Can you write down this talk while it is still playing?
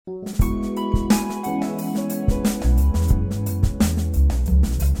You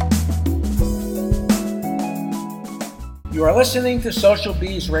are listening to Social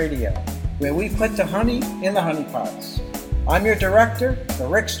Bees Radio, where we put the honey in the honeypots. I'm your director, the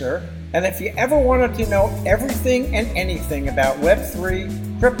Rickster, and if you ever wanted to know everything and anything about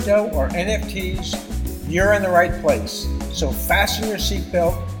Web3, crypto, or NFTs, you're in the right place. So fasten your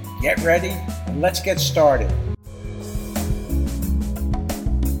seatbelt, get ready, and let's get started.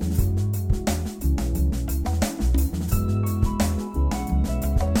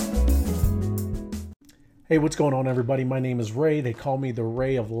 Hey, what's going on, everybody? My name is Ray. They call me the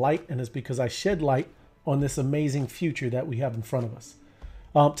Ray of Light, and it's because I shed light on this amazing future that we have in front of us.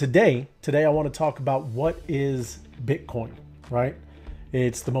 Today I want to talk about what is Bitcoin, right?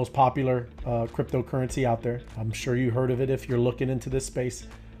 It's the most popular cryptocurrency out there. I'm sure you heard of it if you're looking into this space.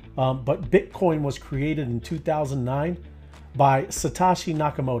 But Bitcoin was created in 2009 by Satoshi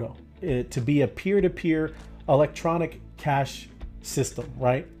Nakamoto to be a peer-to-peer electronic cash system,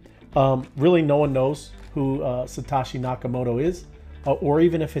 right? Really, no one knows who Satoshi Nakamoto is, or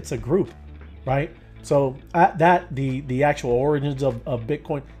even if it's a group, right? So the actual origins of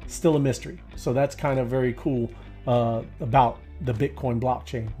Bitcoin, still a mystery. So that's kind of very cool about the Bitcoin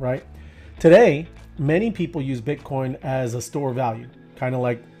blockchain, right? Today, many people use Bitcoin as a store of value, kind of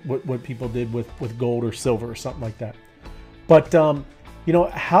like what people did with gold or silver or something like that. But,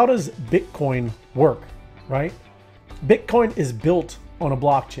 how does Bitcoin work, right? Bitcoin is built on a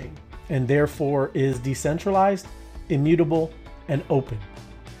blockchain and therefore is decentralized, immutable, and open.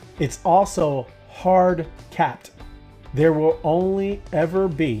 It's also hard capped. There will only ever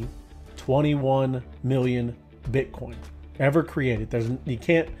be 21 million Bitcoin ever created. You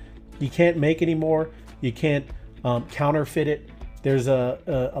can't make any more. You can't counterfeit it. There's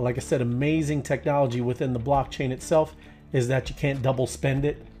like I said, amazing technology within the blockchain itself is that you can't double spend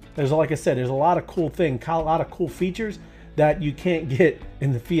it. There's, like I said, there's a lot of cool things, a lot of cool features that you can't get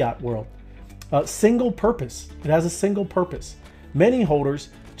in the fiat world. Single purpose. It has a single purpose. Many holders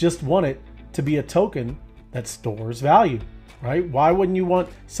just want it to be a token that stores value, right? Why wouldn't you want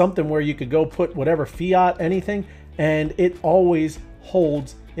something where you could go put whatever fiat, anything, and it always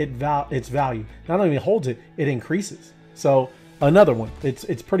holds its value? Not only holds it, it increases. So another one.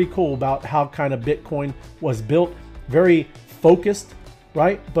 It's pretty cool about how kind of Bitcoin was built. Very focused,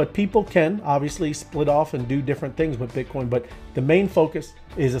 right? But people can obviously split off and do different things with Bitcoin, but the main focus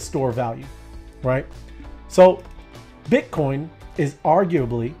is a store of value, right? So Bitcoin is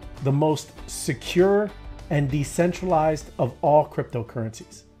arguably the most secure and decentralized of all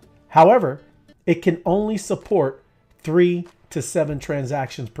cryptocurrencies. However, it can only support 3 to 7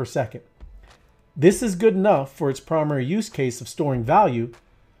 transactions per second. This is good enough for its primary use case of storing value,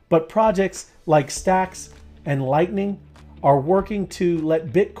 but projects like Stacks and Lightning are working to let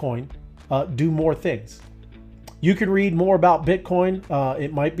Bitcoin do more things. You can read more about Bitcoin.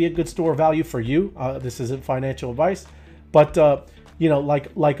 It might be a good store of value for you. This isn't financial advice, but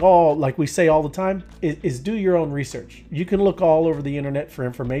like we say all the time, is do your own research. You can look all over the internet for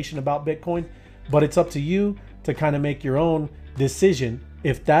information about Bitcoin, but it's up to you to kind of make your own decision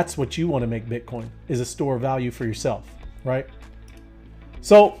if that's what you want to make Bitcoin, is a store of value for yourself, right?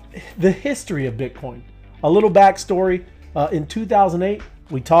 So the history of Bitcoin, a little backstory. In 2008,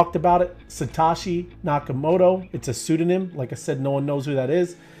 we talked about it. Satoshi Nakamoto, it's a pseudonym. Like I said, no one knows who that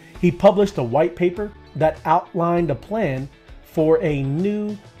is. He published a white paper that outlined a plan for a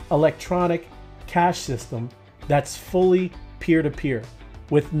new electronic cash system that's fully peer-to-peer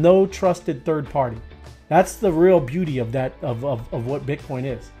with no trusted third party. That's the real beauty of that of what Bitcoin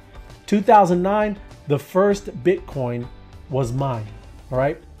is. 2009, the first Bitcoin was mined. All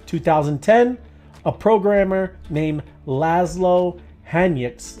right. 2010, a programmer named Laszlo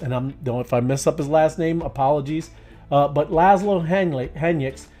Hanyecz, and if I mess up his last name, apologies, but Laszlo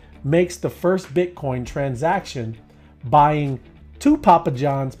Hanyecz makes the first Bitcoin transaction buying 2 Papa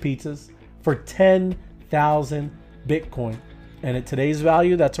John's pizzas for 10,000 Bitcoin. And at today's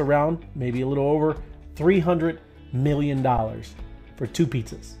value, that's around maybe a little over $300 million for 2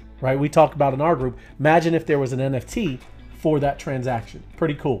 pizzas, right? We talked about in our group. Imagine if there was an NFT for that transaction.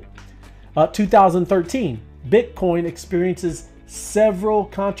 Pretty cool. 2013, Bitcoin experiences several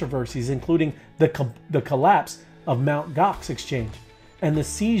controversies, including the collapse of Mt. Gox exchange and the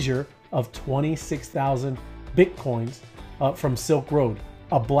seizure of 26,000 Bitcoins from Silk Road,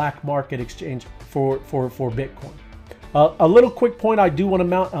 a black market exchange for Bitcoin. A little quick point I do want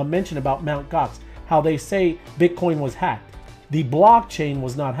to mention about Mt. Gox, how they say Bitcoin was hacked. The blockchain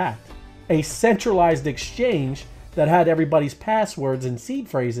was not hacked. A centralized exchange that had everybody's passwords and seed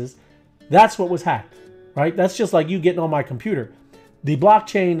phrases, that's what was hacked, right? That's just like you getting on my computer. The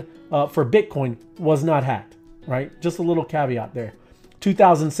blockchain for Bitcoin was not hacked, right? Just a little caveat there.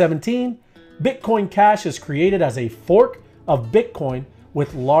 2017, Bitcoin Cash is created as a fork of Bitcoin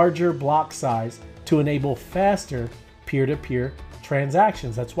with larger block size to enable faster peer-to-peer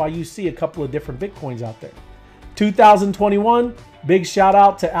transactions. That's why you see a couple of different Bitcoins out there. 2021, big shout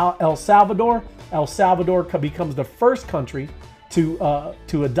out to El Salvador. El Salvador becomes the first country to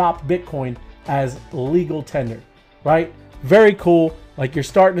adopt Bitcoin as legal tender, right? Very cool. Like, you're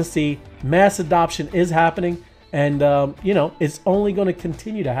starting to see mass adoption is happening, and it's only going to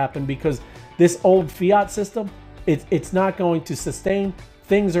continue to happen because this old fiat system, it's not going to sustain.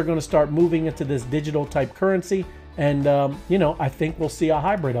 Things are going to start moving into this digital type currency, and I think we'll see a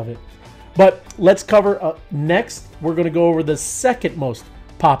hybrid of it. But let's cover next. We're going to go over the second most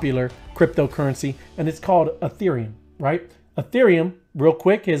popular cryptocurrency, and it's called Ethereum, right? Ethereum, real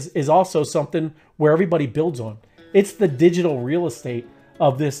quick, is also something where everybody builds on. It's the digital real estate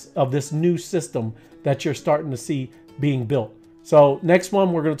of this new system that you're starting to see being built. So next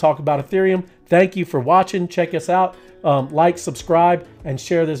one, we're going to talk about Ethereum. Thank you for watching. Check us out. Like, subscribe, and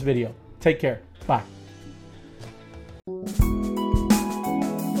share this video. Take care. Bye.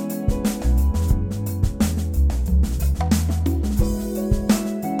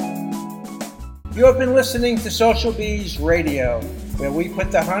 You have been listening to Social Bees Radio, where we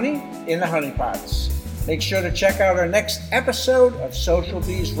put the honey in the honey pots. Make sure to check out our next episode of Social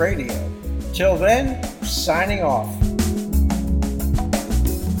Bees Radio. Till then, signing off.